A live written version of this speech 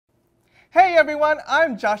Hey everyone,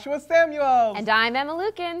 I'm Joshua Samuels. And I'm Emma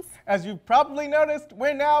Lukens. As you've probably noticed,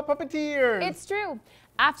 we're now puppeteers. It's true.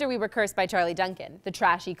 After we were cursed by Charlie Duncan, the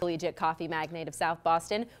trashy collegiate coffee magnate of South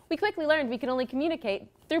Boston, we quickly learned we could only communicate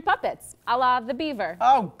through puppets, a la The Beaver.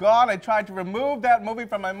 Oh God, I tried to remove that movie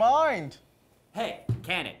from my mind. Hey,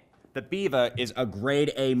 Cannon, The Beaver is a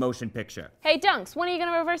grade A motion picture. Hey Dunks, when are you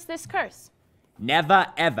going to reverse this curse? Never,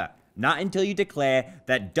 ever. Not until you declare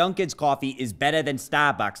that Dunkin's coffee is better than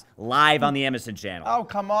Starbucks live on the Emerson Channel. Oh,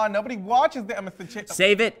 come on. Nobody watches the Emerson Channel.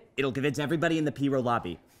 Save it. It'll convince everybody in the P-Row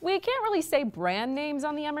lobby. We can't really say brand names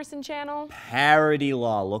on the Emerson Channel. Parody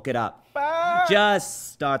law. Look it up.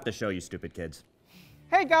 Just start the show, you stupid kids.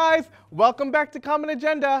 Hey guys, welcome back to Common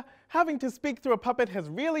Agenda. Having to speak through a puppet has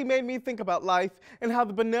really made me think about life and how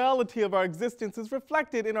the banality of our existence is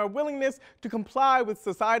reflected in our willingness to comply with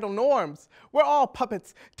societal norms. We're all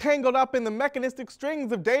puppets, tangled up in the mechanistic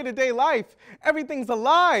strings of day-to-day life. Everything's a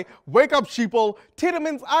lie. Wake up, sheeple.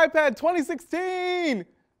 Tiedeman's iPad 2016.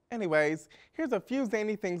 Anyways, here's a few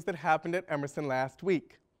zany things that happened at Emerson last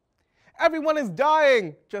week. Everyone is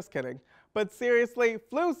dying. Just kidding. But seriously,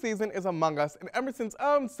 flu season is among us, and Emerson's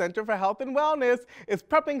own Center for Health and Wellness is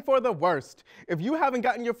prepping for the worst. If you haven't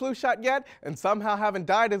gotten your flu shot yet and somehow haven't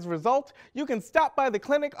died as a result, you can stop by the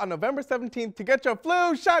clinic on November 17th to get your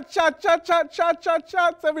flu shots,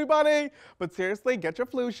 everybody. But seriously, get your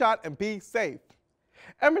flu shot and be safe.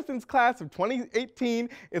 Emerson's class of 2018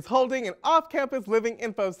 is holding an off-campus living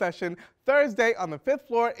info session Thursday on the 5th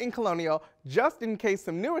floor in Colonial, just in case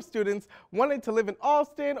some newer students wanted to live in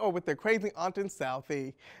Allston or with their crazy aunt in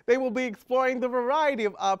Southie. They will be exploring the variety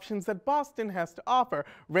of options that Boston has to offer,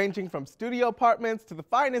 ranging from studio apartments to the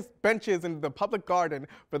finest benches in the public garden.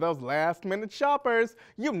 For those last-minute shoppers,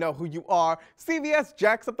 you know who you are. CVS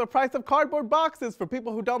jacks up the price of cardboard boxes for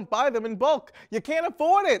people who don't buy them in bulk. You can't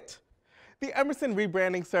afford it. The Emerson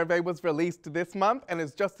rebranding survey was released this month and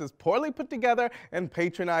is just as poorly put together and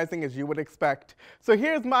patronizing as you would expect. So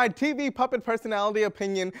here's my TV puppet personality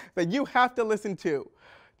opinion that you have to listen to.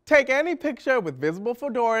 Take any picture with visible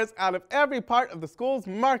fedoras out of every part of the school's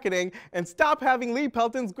marketing and stop having Lee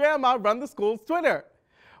Pelton's grandma run the school's Twitter.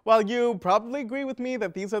 While you probably agree with me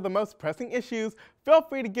that these are the most pressing issues, feel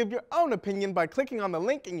free to give your own opinion by clicking on the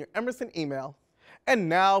link in your Emerson email. And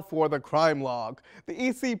now for the crime log. The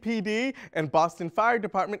ECPD and Boston Fire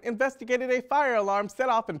Department investigated a fire alarm set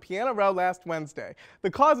off in Piano Row last Wednesday.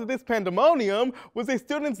 The cause of this pandemonium was a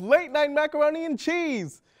student's late-night macaroni and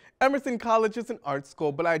cheese. Emerson College is an art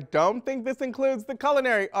school, but I don't think this includes the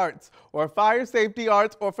culinary arts, or fire safety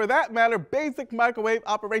arts, or for that matter, basic microwave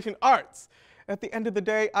operation arts. At the end of the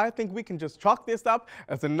day, I think we can just chalk this up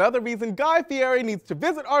as another reason Guy Fieri needs to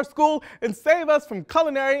visit our school and save us from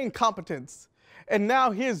culinary incompetence. And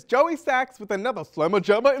now here's Joey Sachs with another Slamma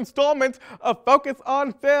Jamma installment of Focus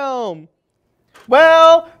on Film.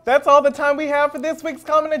 Well, that's all the time we have for this week's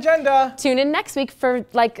Common Agenda. Tune in next week for,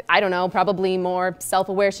 I don't know, probably more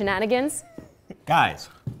self-aware shenanigans. Guys,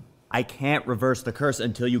 I can't reverse the curse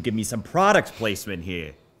until you give me some product placement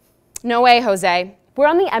here. No way, Jose. We're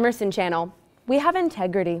on the Emerson Channel. We have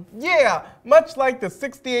integrity. Yeah, much like the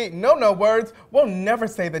 68 no-no words, we'll never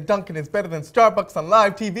say that Dunkin' is better than Starbucks on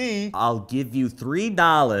live TV. I'll give you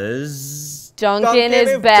 $3. Dunkin'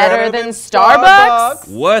 is better than Starbucks?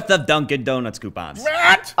 Worth of Dunkin' Donuts coupons.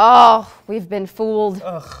 Rat! Oh, we've been fooled.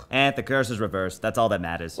 Ugh. And the curse is reversed. That's all that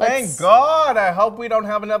matters. Thank God. I hope we don't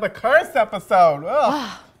have another curse episode.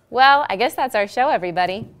 Ugh. Well, I guess that's our show,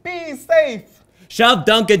 everybody. Be safe. Shove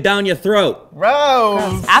Dunkin' down your throat.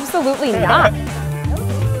 Rose. Absolutely not.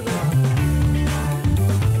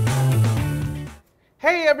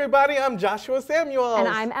 Hey everybody, I'm Joshua Samuels. And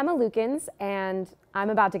I'm Emma Lukens, and I'm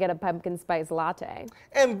about to get a pumpkin spice latte.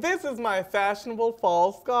 And this is my fashionable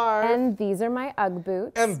fall scarf. And these are my Ugg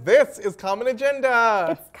boots. And this is Common Agenda.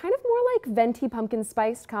 It's kind of more like venti pumpkin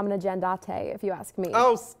spiced Common Agendate, if you ask me.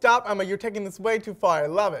 Oh, stop, Emma. You're taking this way too far. I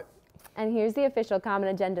love it. And here's the official Common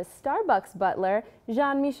Agenda Starbucks butler,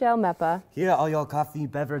 Jean-Michel Meppa. Here are your coffee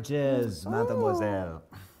beverages, mademoiselle.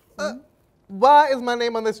 Why is my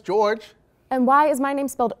name on this, George? And why is my name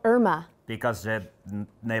spelled Irma? Because je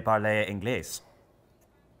ne parle anglais.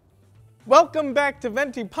 Welcome back to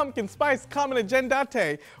Venti Pumpkin Spice Common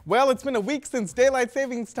Agendate. Well, it's been a week since daylight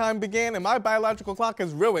savings time began and my biological clock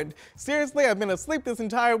is ruined. Seriously, I've been asleep this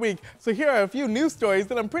entire week, so here are a few news stories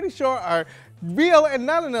that I'm pretty sure are real and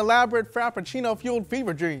not an elaborate Frappuccino-fueled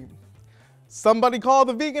fever dream. Somebody call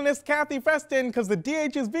the veganist Kathy Freston because the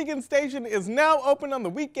DH's vegan station is now open on the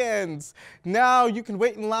weekends. Now you can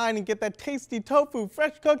wait in line and get that tasty tofu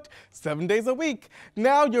fresh cooked 7 days a week.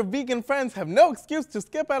 Now your vegan friends have no excuse to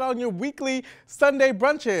skip out on your weekly Sunday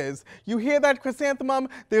brunches. You hear that, chrysanthemum?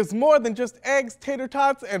 There's more than just eggs, tater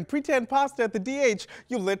tots, and pretend pasta at the DH.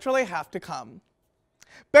 You literally have to come.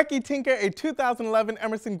 Becky Tinker, a 2011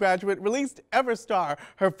 Emerson graduate, released Everstar,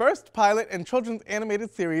 her first pilot and children's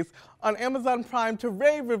animated series, on Amazon Prime to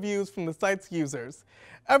rave reviews from the site's users.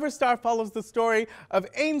 Everstar follows the story of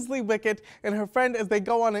Ainsley Wickett and her friend as they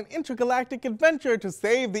go on an intergalactic adventure to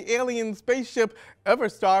save the alien spaceship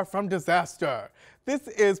Everstar from disaster. This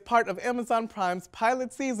is part of Amazon Prime's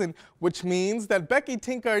pilot season, which means that Becky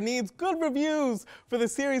Tinker needs good reviews for the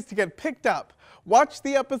series to get picked up. Watch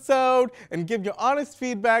the episode and give your honest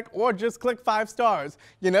feedback, or just click 5 stars.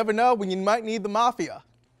 You never know when you might need the mafia.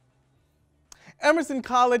 Emerson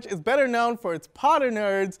College is better known for its Potter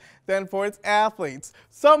nerds than for its athletes.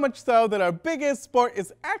 So much so that our biggest sport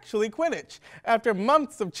is actually Quidditch. After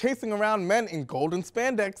months of chasing around men in golden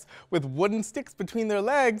spandex with wooden sticks between their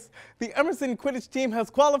legs, the Emerson Quidditch team has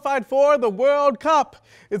qualified for the World Cup.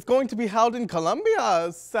 It's going to be held in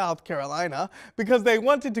Columbia, South Carolina, because they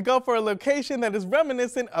wanted to go for a location that is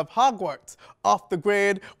reminiscent of Hogwarts, off the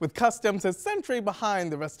grid, with customs a century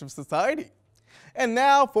behind the rest of society. And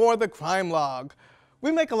now for the crime log.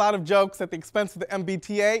 We make a lot of jokes at the expense of the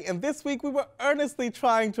MBTA, and this week we were earnestly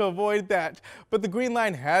trying to avoid that. But the Green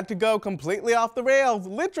Line had to go completely off the rails,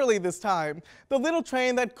 literally this time. The little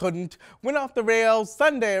train that couldn't went off the rails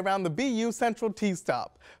Sunday around the BU Central T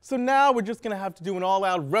stop. So now we're just gonna have to do an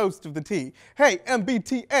all-out roast of the T. Hey,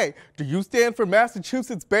 MBTA, do you stand for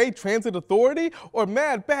Massachusetts Bay Transit Authority or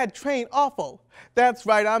Mad Bad Train Awful? That's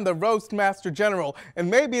right, I'm the Roast Master General, and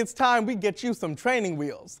maybe it's time we get you some training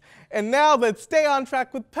wheels. And now let's stay on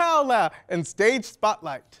track with Paola and Stage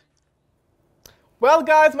Spotlight. Well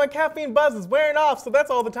guys, my caffeine buzz is wearing off, so that's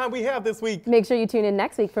all the time we have this week. Make sure you tune in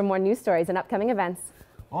next week for more news stories and upcoming events.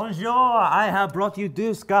 Bonjour, I have brought you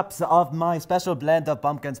 2 cups of my special blend of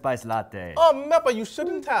pumpkin spice latte. Oh, Meppa, you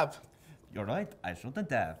shouldn't have. You're right, I shouldn't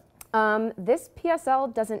have. This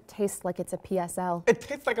PSL doesn't taste like it's a PSL. It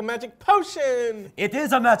tastes like a magic potion. It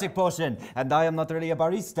is a magic potion, and I am not really a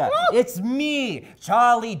barista. It's me,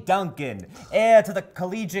 Charlie Duncan, heir to the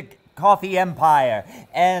collegiate coffee empire,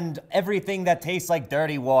 and everything that tastes like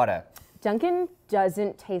dirty water. Dunkin'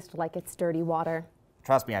 doesn't taste like it's dirty water.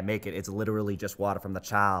 Trust me, I make it. It's literally just water from the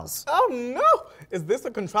Charles. Oh no! Is this a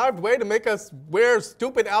contrived way to make us wear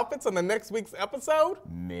stupid outfits on the next week's episode?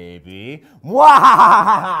 Maybe.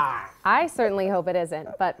 Mwahahaha! I certainly hope it isn't,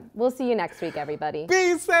 but we'll see you next week, everybody.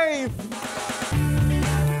 Be safe!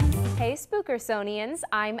 Hey Spookersonians,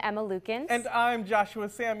 I'm Emma Lukens. And I'm Joshua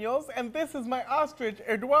Samuels, and this is my ostrich,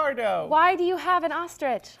 Eduardo. Why do you have an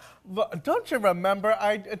ostrich? Don't you remember,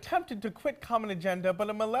 I attempted to quit Common Agenda, but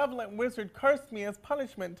a malevolent wizard cursed me as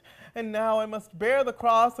punishment, and now I must bear the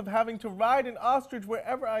cross of having to ride an ostrich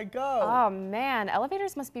wherever I go. Oh man,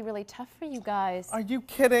 elevators must be really tough for you guys. Are you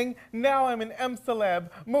kidding? Now I'm an M celeb.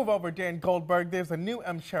 Move over, Dan Goldberg. There's a new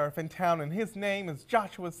M sheriff in town, and his name is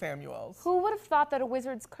Joshua Samuels. Who would have thought that a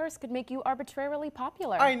wizard's curse could make you arbitrarily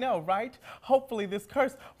popular? I know, right? Hopefully this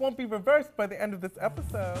curse won't be reversed by the end of this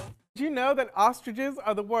episode. Did you know that ostriches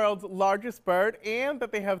are the world's largest bird and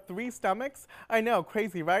that they have 3 stomachs? I know,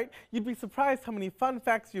 crazy, right? You'd be surprised how many fun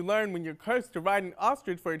facts you learn when you're cursed to ride an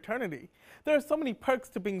ostrich for eternity. There are so many perks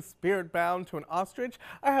to being spirit-bound to an ostrich.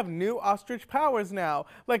 I have new ostrich powers now,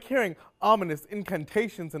 like hearing ominous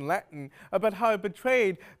incantations in Latin about how I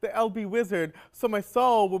betrayed the LB wizard, so my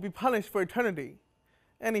soul will be punished for eternity.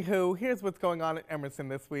 Anywho, here's what's going on at Emerson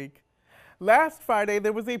this week. Last Friday,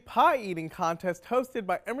 there was a pie-eating contest hosted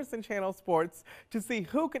by Emerson Channel Sports to see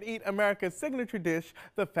who could eat America's signature dish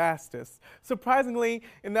the fastest. Surprisingly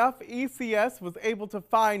enough, ECS was able to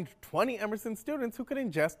find 20 Emerson students who could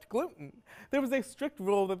ingest gluten. There was a strict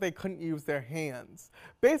rule that they couldn't use their hands.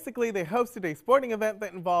 Basically, they hosted a sporting event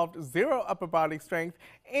that involved 0 upper body strength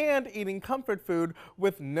and eating comfort food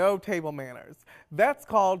with no table manners. That's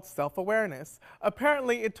called self-awareness.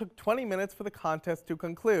 Apparently, it took 20 minutes for the contest to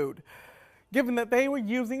conclude. Given that they were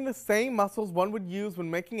using the same muscles one would use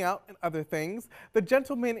when making out and other things, the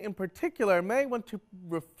gentlemen in particular may want to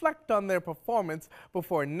reflect on their performance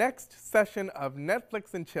before next session of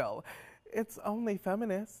Netflix and chill. It's only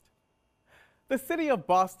feminist. The city of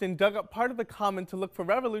Boston dug up part of the common to look for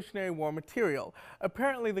Revolutionary War material.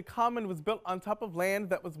 Apparently, the common was built on top of land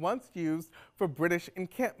that was once used for British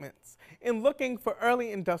encampments. In looking for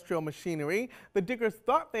early industrial machinery, the diggers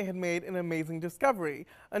thought they had made an amazing discovery,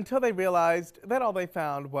 until they realized that all they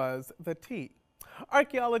found was the tea.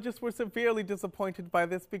 Archaeologists were severely disappointed by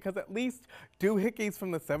this because at least doohickeys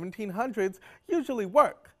from the 1700s usually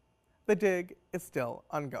work. The dig is still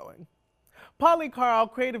ongoing. Polly Carl,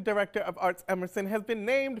 creative director of Arts Emerson, has been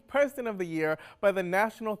named Person of the Year by the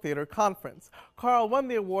National Theater Conference. Carl won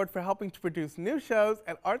the award for helping to produce new shows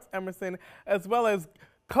at Arts Emerson, as well as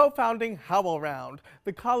co-founding HowlRound,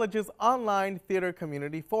 the college's online theater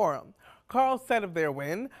community forum. Carl said of their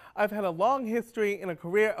win, "I've had a long history and a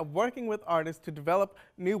career of working with artists to develop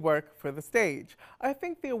new work for the stage. I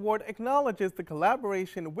think the award acknowledges the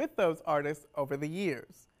collaboration with those artists over the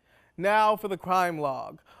years." Now for the crime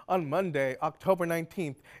log. On Monday, October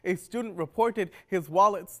 19th, a student reported his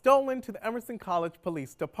wallet stolen to the Emerson College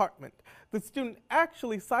Police Department. The student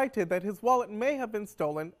actually cited that his wallet may have been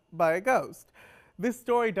stolen by a ghost. This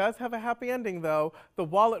story does have a happy ending, though. The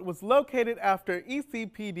wallet was located after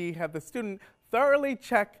ECPD had the student thoroughly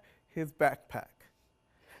check his backpack.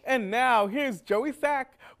 And now, here's Joey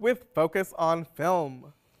Sack with Focus on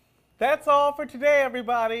Film. That's all for today,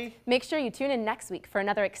 everybody. Make sure you tune in next week for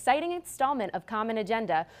another exciting installment of Common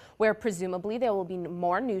Agenda, where presumably there will be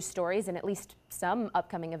more news stories and at least some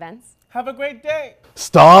upcoming events. Have a great day.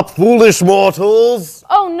 Stop, foolish mortals!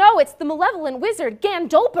 Oh no, it's the malevolent wizard,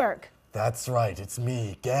 Gandolberg. That's right, it's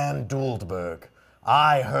me, Gan Duldberg.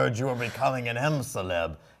 I heard you were becoming an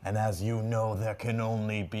M-celeb, and as you know, there can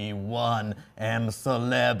only be one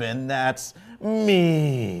M-celeb, and that's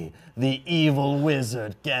me, the evil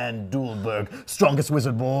wizard, Gan Duldberg, strongest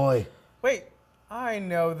wizard boy. Wait, I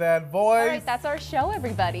know that voice. All right, that's our show,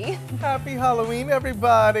 everybody. Happy Halloween,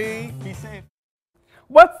 everybody. Be safe.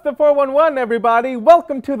 What's the 411, everybody?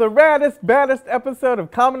 Welcome to the raddest, baddest episode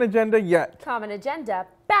of Common Agenda yet. Common Agenda,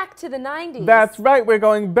 back to the 90s. That's right, we're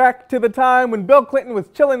going back to the time when Bill Clinton was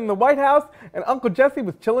chilling in the White House and Uncle Jesse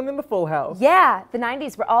was chilling in the Full House. Yeah, the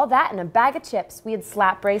 90s were all that and a bag of chips. We had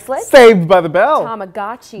slap bracelets, Saved by the Bell,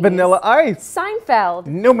 Tamagotchis, Vanilla Ice, Seinfeld,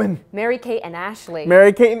 Newman, Mary-Kate and Ashley,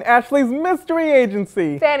 Mary-Kate and Ashley's Mystery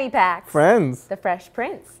Agency, Fanny Packs, Friends, The Fresh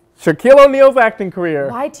Prince, Shaquille O'Neal's acting career,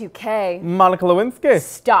 Y2K, Monica Lewinsky.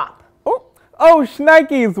 Stop. Oh,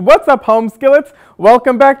 Schnikes, what's up, home skillets?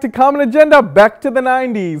 Welcome back to Common Agenda, back to the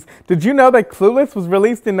 90s. Did you know that Clueless was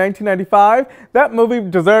released in 1995? That movie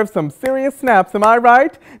deserves some serious snaps, am I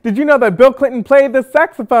right? Did you know that Bill Clinton played the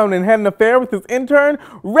saxophone and had an affair with his intern?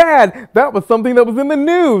 Rad! That was something that was in the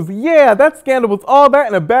news. Yeah, that scandal was all that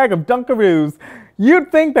in a bag of Dunkaroos.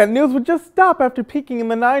 You'd think that news would just stop after peaking in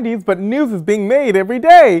the 90s, but news is being made every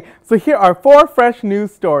day. So here are 4 fresh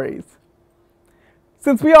news stories.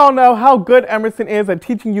 Since we all know how good Emerson is at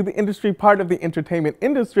teaching you the industry part of the entertainment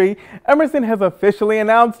industry, Emerson has officially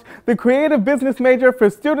announced the creative business major for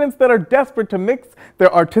students that are desperate to mix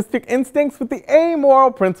their artistic instincts with the amoral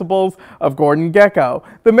principles of Gordon Gekko.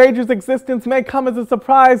 The major's existence may come as a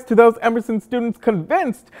surprise to those Emerson students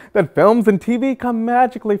convinced that films and TV come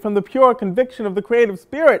magically from the pure conviction of the creative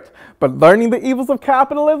spirit, but learning the evils of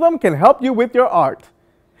capitalism can help you with your art.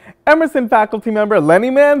 Emerson faculty member Lenny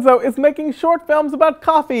Manzo is making short films about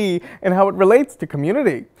coffee and how it relates to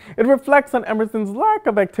community. It reflects on Emerson's lack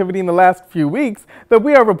of activity in the last few weeks that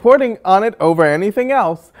we are reporting on it over anything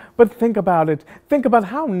else. But think about it. Think about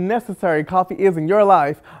how necessary coffee is in your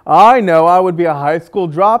life. I know I would be a high school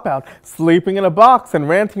dropout, sleeping in a box and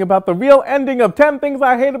ranting about the real ending of 10 Things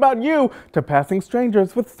I Hate About You to passing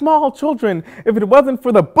strangers with small children if it wasn't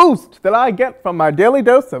for the boost that I get from my daily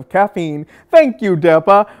dose of caffeine. Thank you,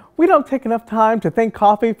 Depa. We don't take enough time to thank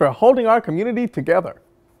coffee for holding our community together.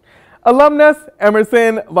 Alumnus,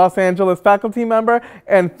 Emerson, Los Angeles faculty member,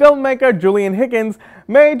 and filmmaker Julian Higgins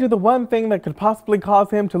may do the one thing that could possibly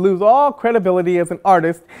cause him to lose all credibility as an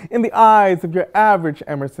artist in the eyes of your average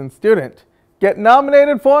Emerson student. Get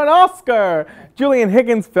nominated for an Oscar! Julian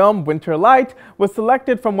Higgins' film Winter Light was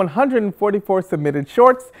selected from 144 submitted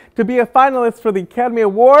shorts to be a finalist for the Academy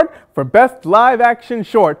Award for Best Live Action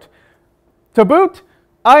Short. To boot,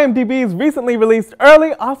 IMDb's recently released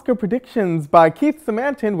early Oscar predictions by Keith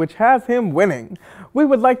Samanton, which has him winning. We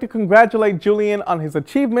would like to congratulate Julian on his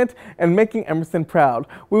achievement and making Emerson proud.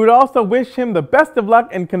 We would also wish him the best of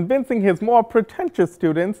luck in convincing his more pretentious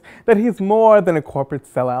students that he's more than a corporate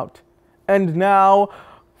sellout. And now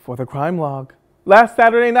for the crime log. Last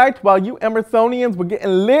Saturday night, while you Emersonians were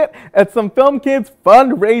getting lit at some Film Kids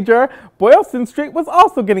fundraiser, Boylston Street was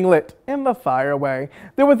also getting lit in the fire way.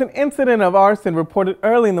 There was an incident of arson reported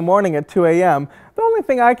early in the morning at 2 a.m. The only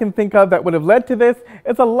thing I can think of that would have led to this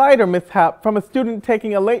is a lighter mishap from a student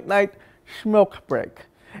taking a late night schmilk break.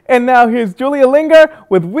 And now here's Julia Linger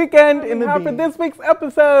with Weekend in the for this week's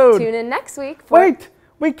episode. Tune in next week for...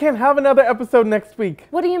 We can't have another episode next week.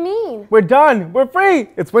 What do you mean? We're done. We're free.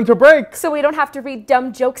 It's winter break. So we don't have to read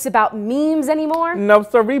dumb jokes about memes anymore? No,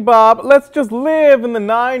 sorry, Bob. Let's just live in the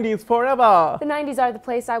 90s forever. The 90s are the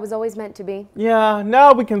place I was always meant to be. Yeah,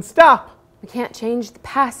 now we can stop. We can't change the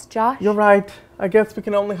past, Josh. You're right. I guess we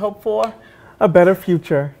can only hope for a better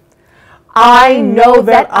future. I know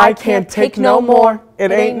that I can't take no more.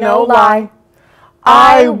 It ain't no lie.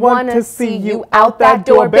 I want to see you out that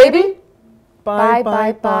door, baby. Bye,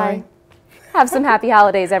 bye, bye. Have some happy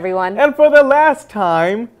holidays, everyone. And for the last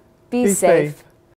time, Be safe.